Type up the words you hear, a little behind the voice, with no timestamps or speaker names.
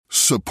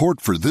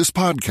Support for this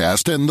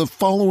podcast and the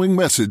following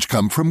message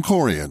come from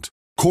Corient.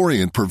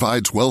 Corient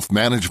provides wealth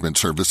management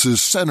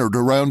services centered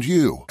around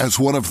you. As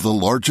one of the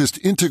largest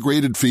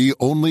integrated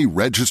fee-only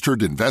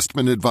registered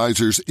investment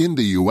advisors in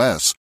the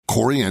U.S.,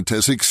 Corient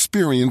has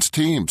experienced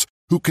teams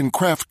who can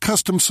craft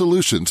custom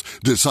solutions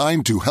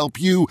designed to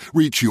help you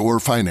reach your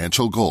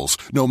financial goals,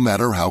 no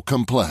matter how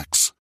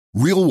complex.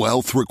 Real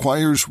wealth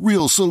requires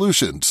real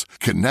solutions.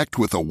 Connect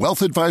with a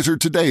wealth advisor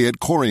today at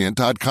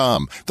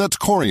Corient.com. That's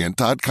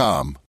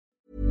Corient.com.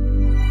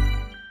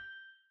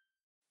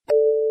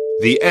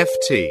 The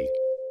FT.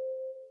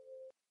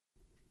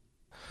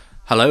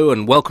 Hello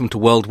and welcome to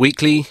World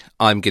Weekly.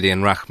 I'm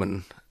Gideon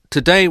Rachman.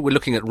 Today we're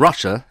looking at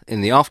Russia in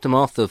the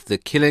aftermath of the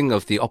killing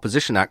of the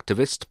opposition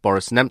activist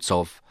Boris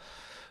Nemtsov.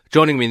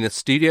 Joining me in the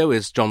studio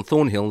is John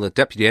Thornhill, the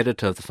deputy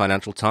editor of the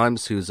Financial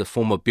Times, who's a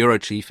former bureau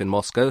chief in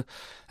Moscow.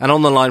 And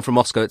on the line from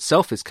Moscow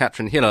itself is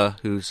Katrin Hiller,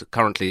 who's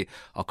currently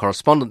our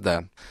correspondent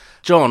there.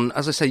 John,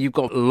 as I say, you've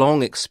got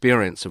long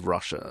experience of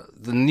Russia.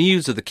 The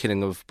news of the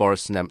killing of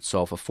Boris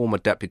Nemtsov, a former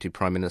deputy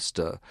prime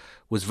minister,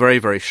 was very,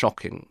 very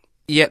shocking.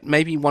 Yet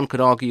maybe one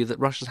could argue that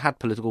Russia's had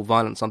political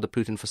violence under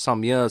Putin for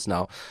some years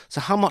now.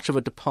 So how much of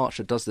a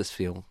departure does this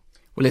feel?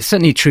 Well, it's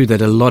certainly true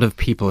that a lot of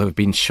people have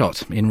been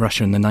shot in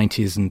Russia in the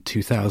 90s and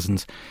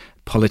 2000s.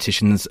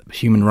 Politicians,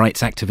 human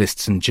rights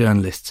activists and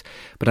journalists.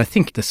 But I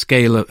think the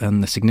scale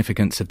and the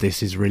significance of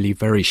this is really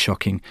very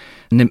shocking.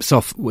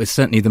 Nemtsov was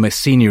certainly the most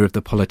senior of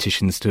the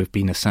politicians to have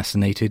been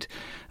assassinated.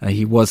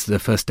 He was the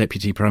first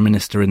deputy prime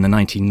minister in the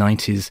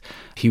 1990s.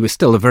 He was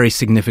still a very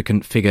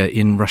significant figure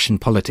in Russian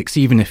politics,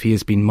 even if he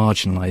has been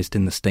marginalized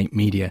in the state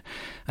media.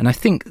 And I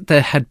think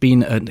there had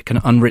been a kind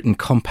of unwritten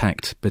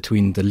compact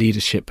between the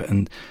leadership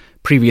and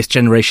previous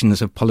generations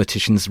of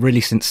politicians,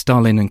 really since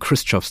Stalin and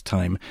Khrushchev's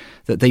time,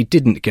 that they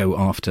didn't go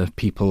after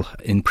people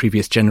in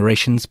previous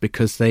generations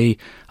because they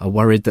are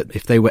worried that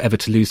if they were ever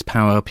to lose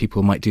power,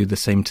 people might do the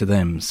same to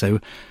them. So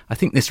I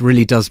think this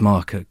really does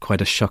mark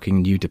quite a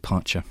shocking new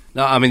departure.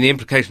 Now, I mean, the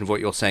implication of what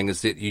you're saying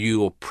is that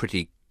you are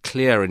pretty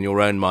clear in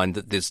your own mind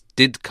that this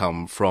did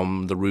come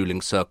from the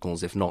ruling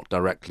circles, if not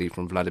directly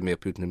from Vladimir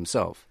Putin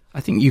himself. I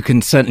think you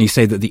can certainly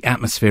say that the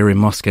atmosphere in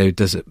Moscow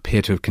does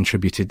appear to have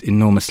contributed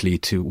enormously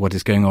to what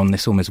is going on,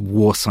 this almost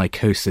war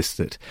psychosis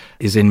that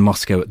is in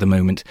Moscow at the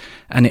moment.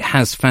 And it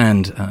has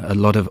fanned a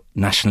lot of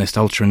nationalist,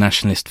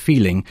 ultra-nationalist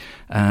feeling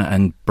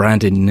and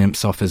branded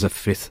Nemtsov as a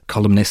fifth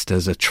columnist,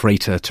 as a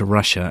traitor to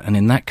Russia. And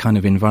in that kind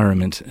of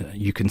environment,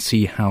 you can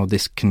see how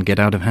this can get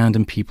out of hand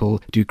and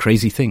people do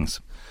crazy things.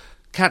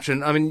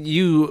 Katrin, I mean,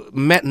 you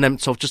met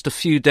Nemtsov just a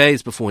few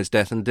days before his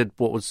death and did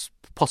what was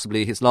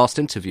possibly his last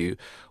interview.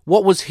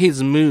 What was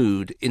his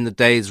mood in the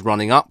days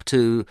running up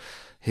to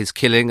his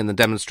killing and the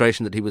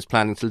demonstration that he was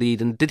planning to lead?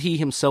 And did he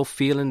himself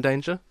feel in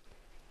danger?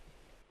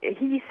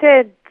 He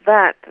said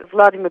that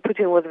Vladimir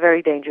Putin was a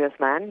very dangerous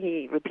man.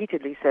 He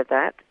repeatedly said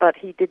that, but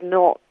he did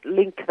not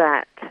link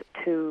that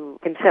to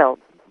himself.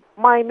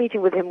 My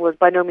meeting with him was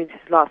by no means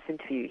his last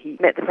interview. He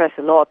met the press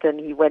a lot and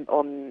he went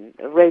on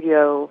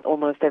radio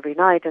almost every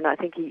night, and I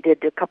think he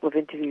did a couple of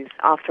interviews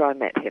after I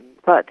met him.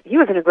 But he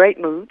was in a great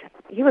mood.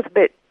 He was a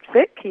bit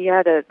sick. He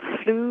had a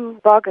flu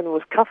bug and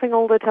was coughing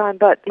all the time,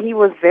 but he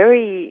was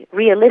very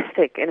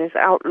realistic in his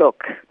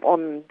outlook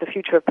on the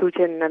future of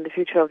Putin and the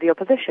future of the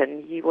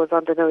opposition. He was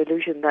under no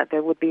illusion that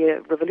there would be a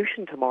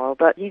revolution tomorrow,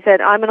 but he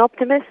said, I'm an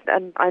optimist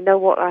and I know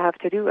what I have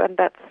to do and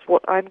that's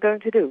what I'm going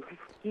to do.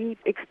 He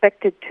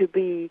expected to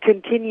be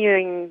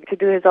continuing to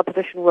do his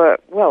opposition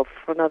work well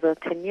for another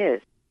 10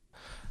 years.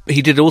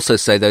 He did also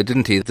say, though,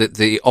 didn't he, that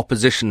the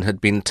opposition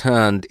had been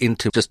turned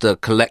into just a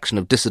collection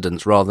of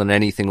dissidents rather than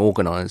anything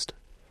organised?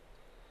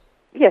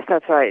 Yes,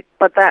 that's right.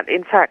 But that,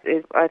 in fact,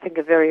 is, I think,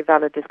 a very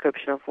valid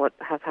description of what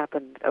has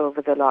happened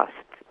over the last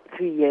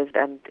 3 years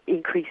and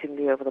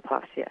increasingly over the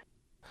past year.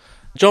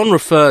 John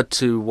referred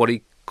to what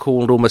he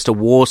called almost a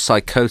war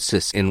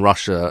psychosis in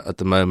Russia at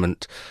the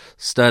moment,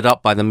 stirred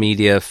up by the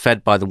media,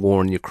 fed by the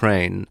war in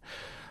Ukraine.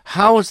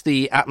 How is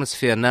the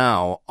atmosphere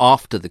now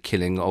after the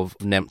killing of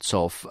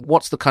Nemtsov?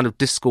 What's the kind of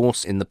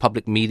discourse in the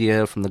public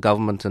media from the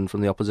government and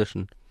from the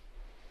opposition?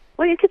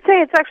 Well, you could say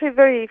it's actually a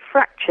very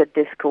fractured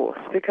discourse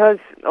because,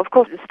 of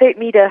course, the state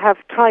media have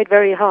tried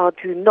very hard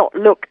to not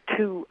look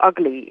too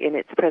ugly in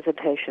its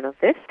presentation of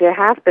this. There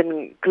have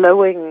been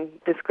glowing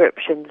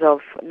descriptions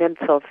of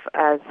Nemtsov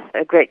as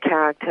a great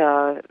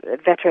character, a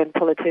veteran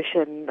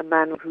politician, a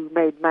man who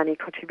made many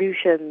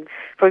contributions.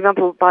 For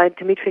example, by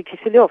Dmitry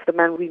Kiselyov, the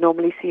man we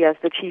normally see as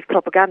the chief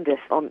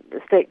propagandist on the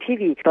state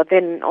TV. But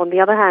then, on the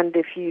other hand,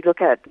 if you look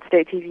at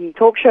state TV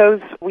talk shows,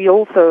 we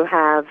also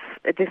have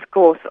a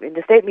discourse in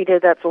the state media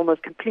that's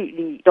almost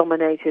completely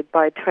dominated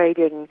by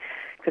trading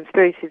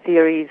conspiracy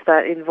theories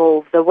that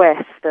involve the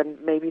West and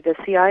maybe the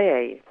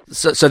CIA.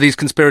 So these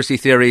conspiracy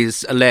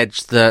theories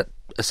allege that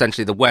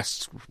essentially the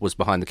West was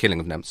behind the killing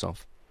of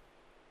Nemtsov?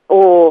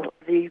 Or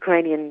the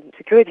Ukrainian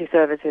security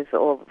services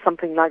or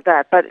something like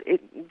that. But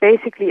it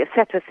basically a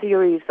set of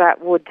theories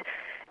that would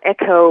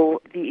echo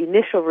the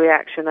initial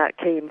reaction that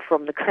came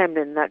from the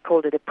Kremlin that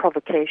called it a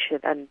provocation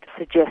and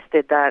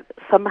suggested that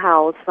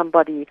somehow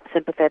somebody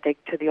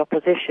sympathetic to the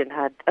opposition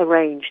had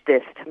arranged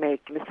this to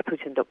make Mr.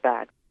 Putin look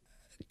bad.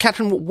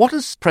 Catherine, what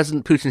has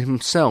President Putin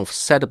himself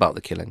said about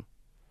the killing?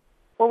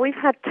 Well, we've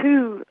had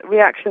two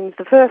reactions.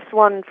 The first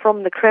one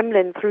from the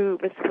Kremlin through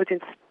Mr.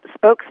 Putin's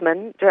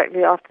spokesman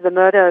directly after the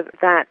murder,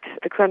 that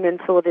the Kremlin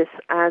saw this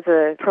as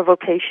a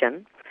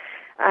provocation.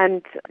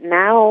 And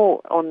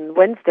now, on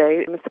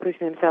Wednesday, Mr.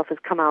 Putin himself has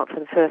come out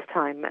for the first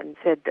time and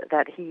said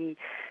that he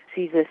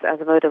sees this as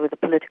a murder with a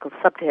political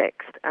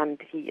subtext, and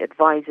he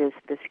advises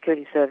the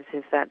security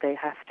services that they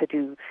have to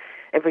do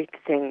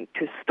everything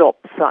to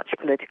stop such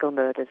political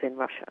murders in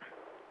Russia.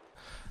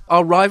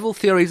 Are rival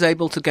theories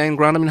able to gain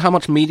ground? I mean, how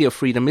much media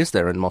freedom is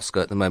there in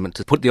Moscow at the moment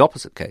to put the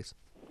opposite case?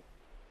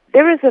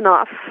 There is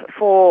enough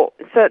for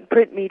certain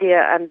print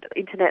media and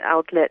internet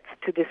outlets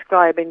to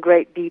describe in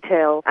great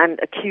detail and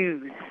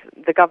accuse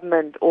the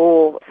government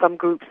or some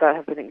groups that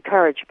have been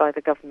encouraged by the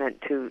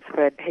government to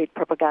spread hate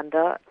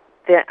propaganda.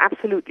 There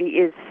absolutely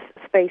is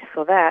space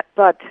for that,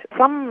 but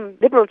some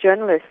liberal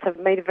journalists have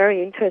made a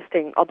very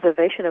interesting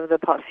observation over the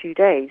past few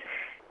days.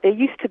 There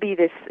used to be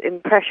this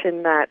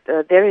impression that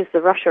there is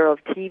the Russia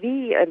of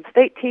TV and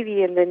state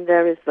TV, and then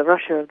there is the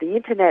Russia of the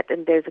Internet,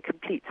 and there's a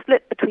complete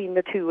split between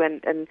the two,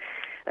 and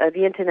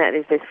the Internet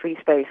is this free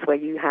space where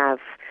you have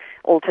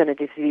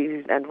alternative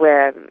views and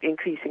where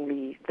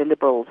increasingly the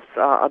liberals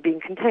are being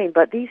contained.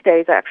 But these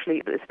days,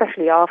 actually,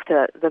 especially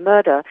after the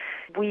murder,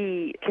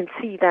 we can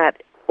see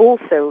that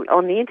also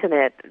on the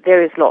Internet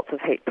there is lots of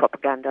hate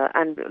propaganda,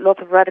 and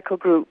lots of radical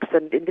groups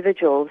and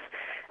individuals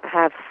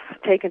have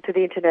taken to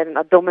the Internet and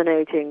are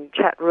dominating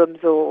chat rooms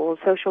or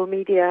social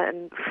media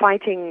and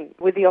fighting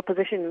with the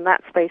opposition in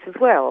that space as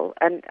well.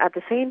 And at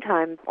the same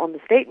time, on the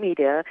state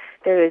media,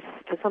 there is,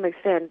 to some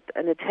extent,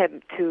 an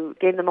attempt to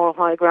gain the moral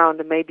high ground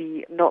and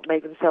maybe not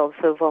make themselves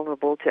so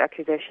vulnerable to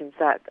accusations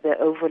that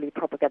they're overly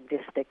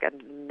propagandistic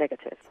and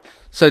negative.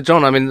 So,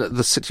 John, I mean,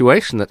 the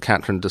situation that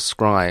Catherine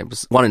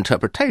describes, one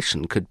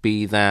interpretation could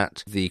be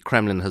that the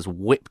Kremlin has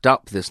whipped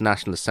up this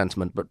nationalist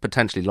sentiment but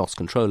potentially lost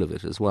control of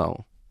it as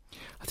well.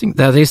 I think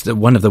that is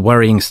one of the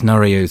worrying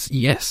scenarios,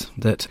 yes,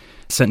 that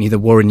certainly the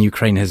war in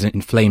Ukraine has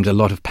inflamed a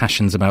lot of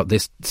passions about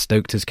this,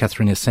 stoked, as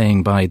Catherine is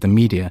saying, by the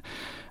media.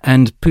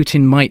 And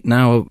Putin might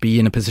now be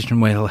in a position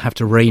where he'll have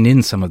to rein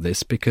in some of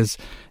this because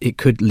it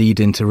could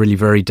lead into really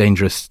very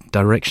dangerous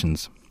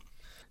directions.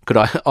 Could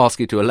I ask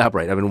you to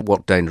elaborate? I mean,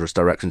 what dangerous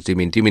directions do you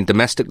mean? Do you mean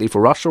domestically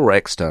for Russia or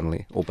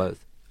externally, or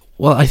both?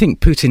 Well, I think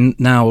Putin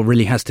now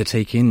really has to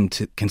take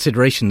into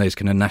consideration those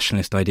kind of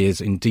nationalist ideas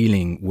in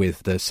dealing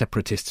with the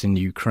separatists in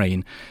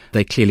Ukraine.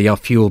 They clearly are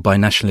fueled by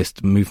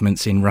nationalist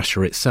movements in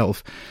Russia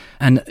itself.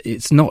 And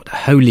it's not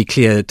wholly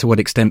clear to what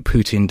extent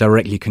Putin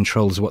directly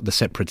controls what the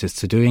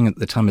separatists are doing. At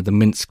the time of the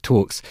Minsk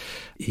talks,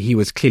 he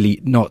was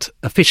clearly not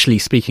officially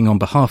speaking on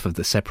behalf of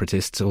the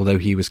separatists, although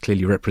he was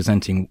clearly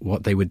representing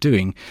what they were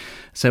doing.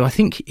 So I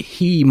think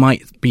he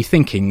might be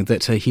thinking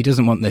that he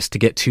doesn't want this to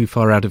get too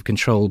far out of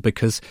control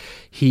because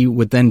he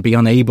would then be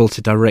unable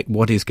to direct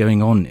what is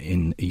going on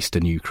in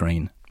eastern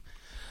Ukraine.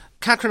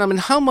 Catherine, I mean,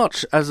 how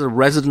much, as a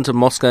resident of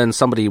Moscow and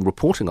somebody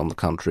reporting on the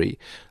country,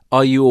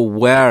 are you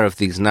aware of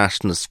these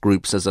nationalist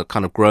groups as a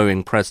kind of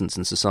growing presence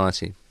in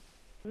society?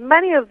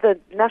 Many of the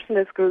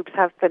nationalist groups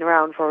have been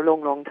around for a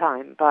long, long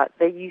time, but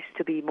they used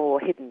to be more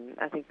hidden.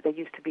 I think there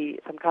used to be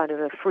some kind of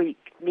a freak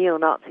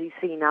neo-Nazi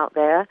scene out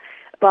there,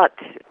 but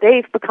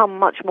they've become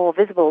much more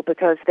visible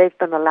because they've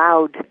been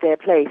allowed their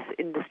place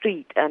in the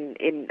street and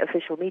in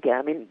official media.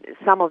 I mean,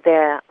 some of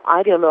their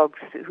ideologues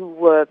who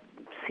were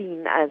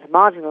seen as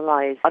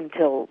marginalized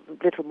until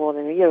little more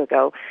than a year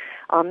ago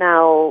are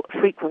now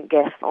frequent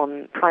guests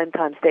on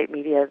primetime state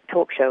media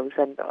talk shows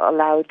and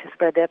allowed to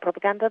spread their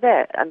propaganda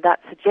there. And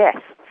that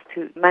suggests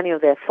to many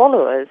of their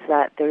followers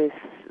that there is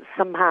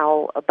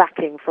somehow a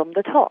backing from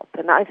the top.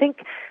 And I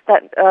think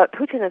that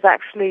Putin has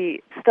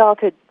actually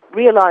started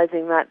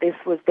realizing that this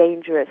was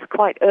dangerous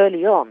quite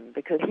early on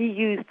because he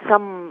used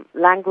some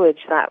language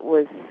that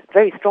was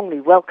very strongly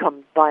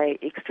welcomed by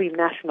extreme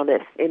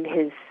nationalists in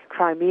his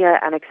Crimea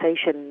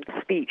annexation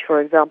speech.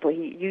 For example,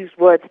 he used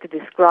words to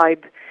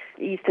describe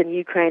eastern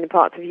Ukraine and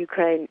parts of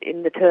Ukraine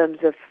in the terms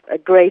of a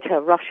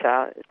greater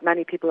Russia.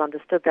 Many people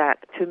understood that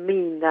to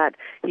mean that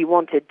he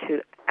wanted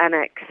to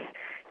annex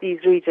these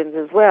regions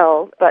as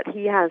well, but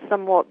he has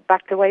somewhat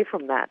backed away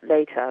from that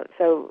later.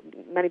 So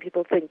many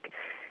people think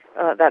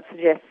that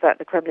suggests that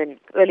the Kremlin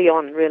early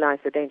on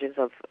realized the dangers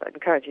of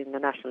encouraging the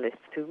nationalists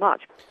too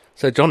much.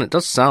 So, John, it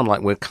does sound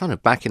like we're kind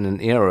of back in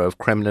an era of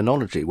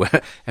Kremlinology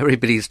where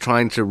everybody's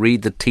trying to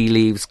read the tea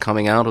leaves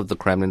coming out of the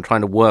Kremlin,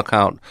 trying to work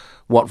out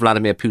what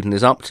Vladimir Putin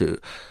is up to.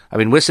 I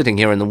mean, we're sitting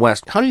here in the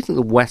West. How do you think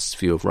the West's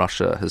view of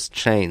Russia has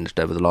changed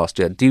over the last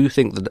year? Do you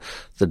think that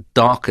the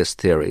darkest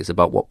theories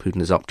about what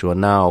Putin is up to are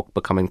now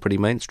becoming pretty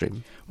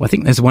mainstream? Well, I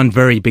think there's one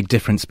very big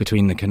difference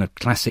between the kind of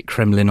classic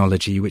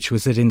Kremlinology, which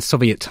was that in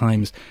Soviet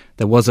times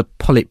there was a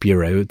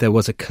Politburo, there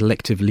was a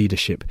collective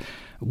leadership.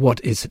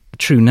 What is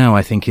true now,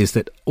 I think, is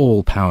that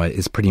all power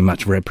is pretty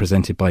much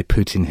represented by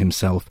Putin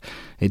himself.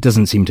 It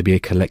doesn't seem to be a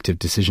collective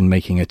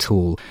decision-making at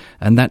all.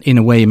 And that, in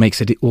a way, makes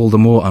it all the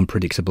more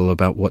unpredictable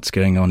about what's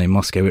going on in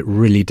Moscow. It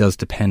really does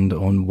depend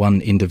on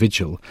one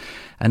individual.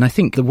 And I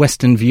think the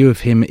Western view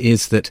of him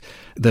is that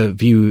the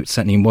view,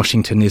 certainly in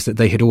Washington, is that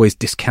they had always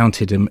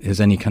discounted him as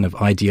any kind of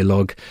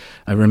ideologue.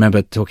 I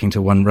remember talking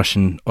to one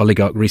Russian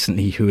oligarch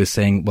recently who was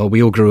saying, well,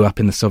 we all grew up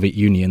in the Soviet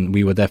Union.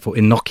 We were therefore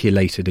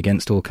inoculated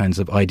against all kinds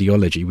of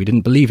ideology. We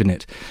didn't believe in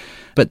it.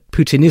 But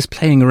Putin is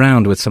playing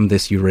around with some of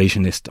this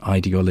Eurasianist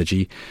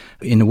ideology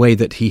in a way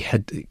that he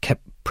had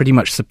kept pretty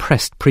much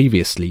suppressed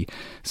previously.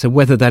 So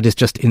whether that is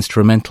just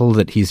instrumental,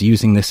 that he's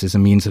using this as a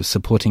means of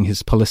supporting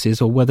his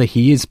policies, or whether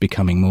he is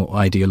becoming more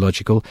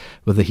ideological,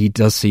 whether he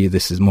does see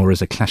this as more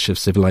as a clash of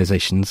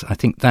civilizations, I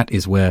think that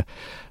is where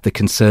the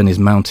concern is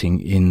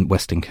mounting in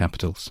Western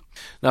capitals.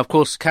 Now, of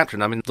course,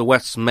 Catherine, I mean, the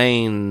West's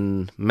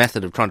main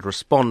method of trying to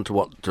respond to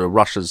what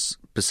Russia's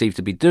perceived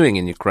to be doing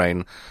in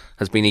Ukraine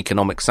has been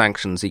economic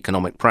sanctions,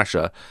 economic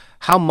pressure.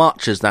 How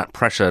much is that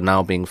pressure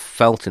now being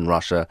felt in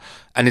Russia,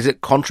 and is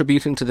it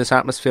contributing to this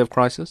atmosphere of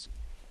crisis?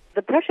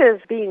 The pressure is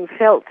being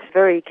felt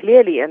very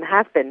clearly and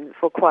has been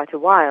for quite a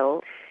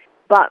while,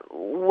 but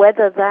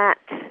whether that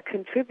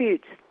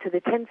contributes to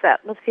the tense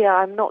atmosphere,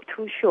 I'm not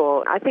too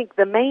sure. I think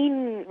the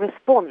main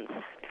response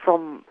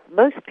from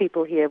most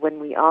people here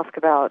when we ask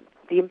about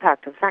the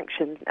impact of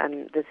sanctions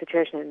and the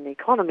situation in the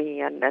economy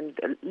and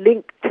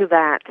linked to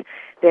that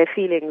their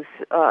feelings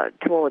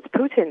towards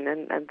Putin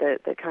and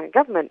the current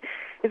government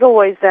is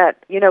always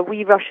that, you know,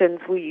 we Russians,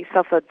 we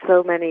suffered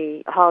so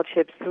many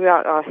hardships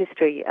throughout our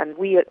history and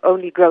we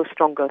only grow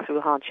stronger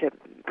through hardship.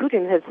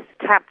 Putin has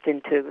tapped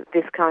into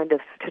this kind of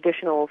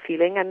traditional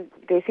feeling and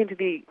they seem to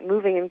be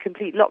moving in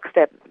complete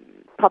lockstep,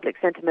 public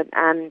sentiment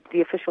and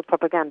the official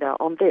propaganda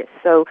on this.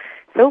 So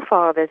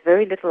far there's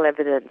very little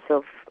evidence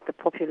of the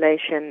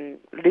population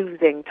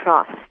losing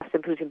trust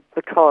in Putin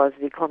because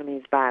the economy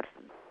is bad.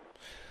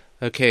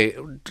 Okay,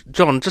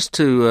 John, just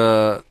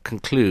to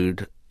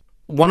conclude,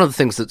 one of the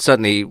things that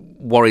certainly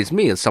worries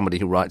me as somebody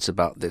who writes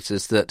about this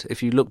is that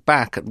if you look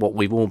back at what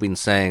we've all been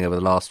saying over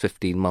the last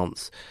 15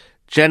 months,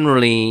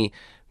 generally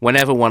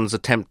whenever one's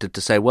attempted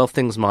to say, well,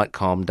 things might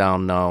calm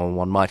down now and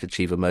one might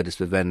achieve a modus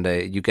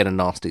vivendi, you get a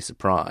nasty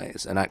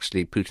surprise. And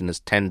actually, Putin has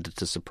tended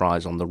to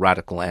surprise on the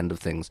radical end of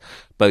things,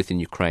 both in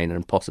Ukraine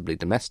and possibly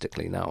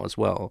domestically now as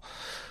well.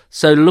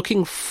 So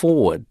looking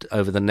forward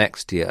over the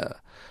next year,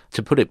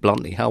 to put it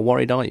bluntly, how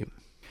worried are you?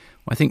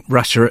 I think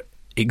Russia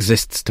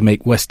exists to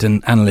make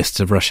Western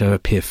analysts of Russia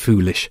appear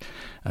foolish.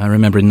 I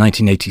remember in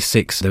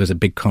 1986 there was a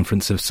big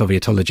conference of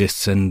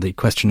Sovietologists and the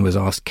question was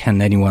asked,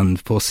 can anyone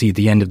foresee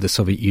the end of the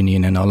Soviet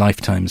Union in our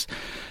lifetimes?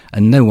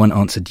 And no one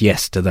answered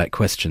yes to that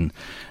question.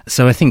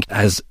 So I think,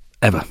 as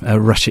ever,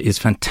 Russia is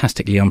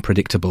fantastically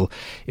unpredictable.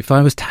 If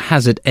I was to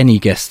hazard any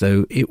guess,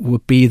 though, it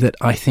would be that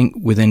I think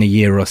within a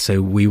year or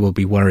so we will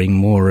be worrying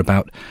more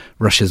about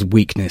Russia's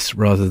weakness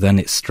rather than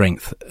its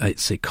strength.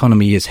 Its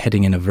economy is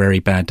heading in a very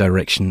bad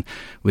direction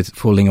with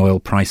falling oil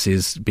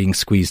prices, being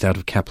squeezed out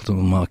of capital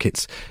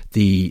markets,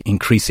 the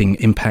increasing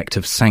impact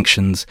of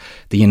sanctions,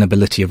 the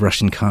inability of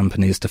Russian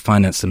companies to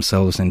finance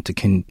themselves and to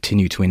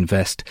continue to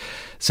invest.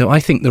 So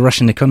I think the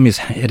Russian economy is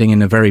heading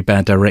in a very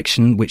bad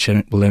direction, which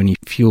will only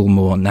fuel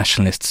more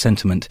nationalist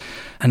sentiment.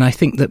 And I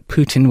think that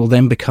Putin will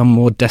then become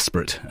more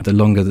desperate the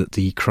longer that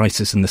the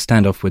crisis and the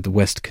standoff with the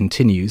West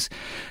continues.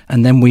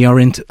 And then we are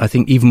into, I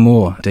think, even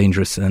more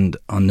dangerous and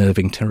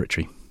unnerving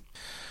territory.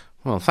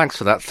 Well, thanks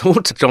for that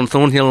thought. John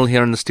Thornhill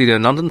here in the studio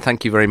in London,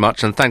 thank you very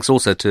much. And thanks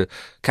also to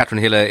Catherine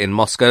Hiller in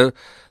Moscow.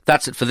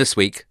 That's it for this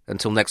week.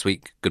 Until next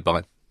week,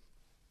 goodbye.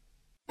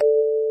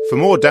 For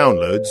more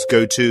downloads,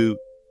 go to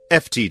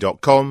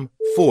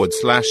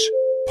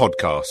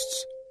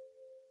ft.com/podcasts.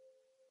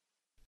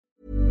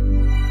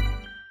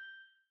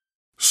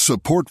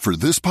 Support for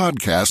this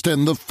podcast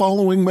and the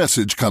following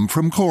message come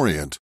from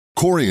Corient.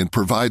 Corient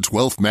provides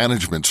wealth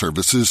management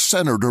services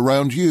centered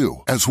around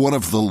you. As one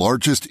of the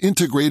largest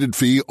integrated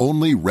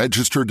fee-only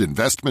registered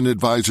investment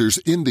advisors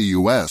in the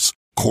U.S.,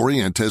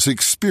 Corient has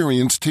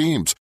experienced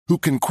teams who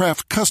can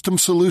craft custom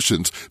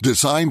solutions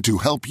designed to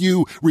help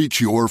you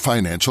reach your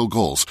financial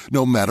goals,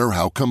 no matter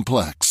how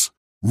complex.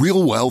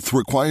 Real wealth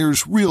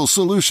requires real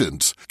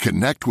solutions.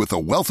 Connect with a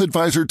wealth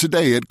advisor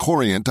today at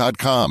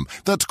Corient.com.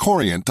 That's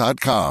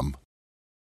Corient.com.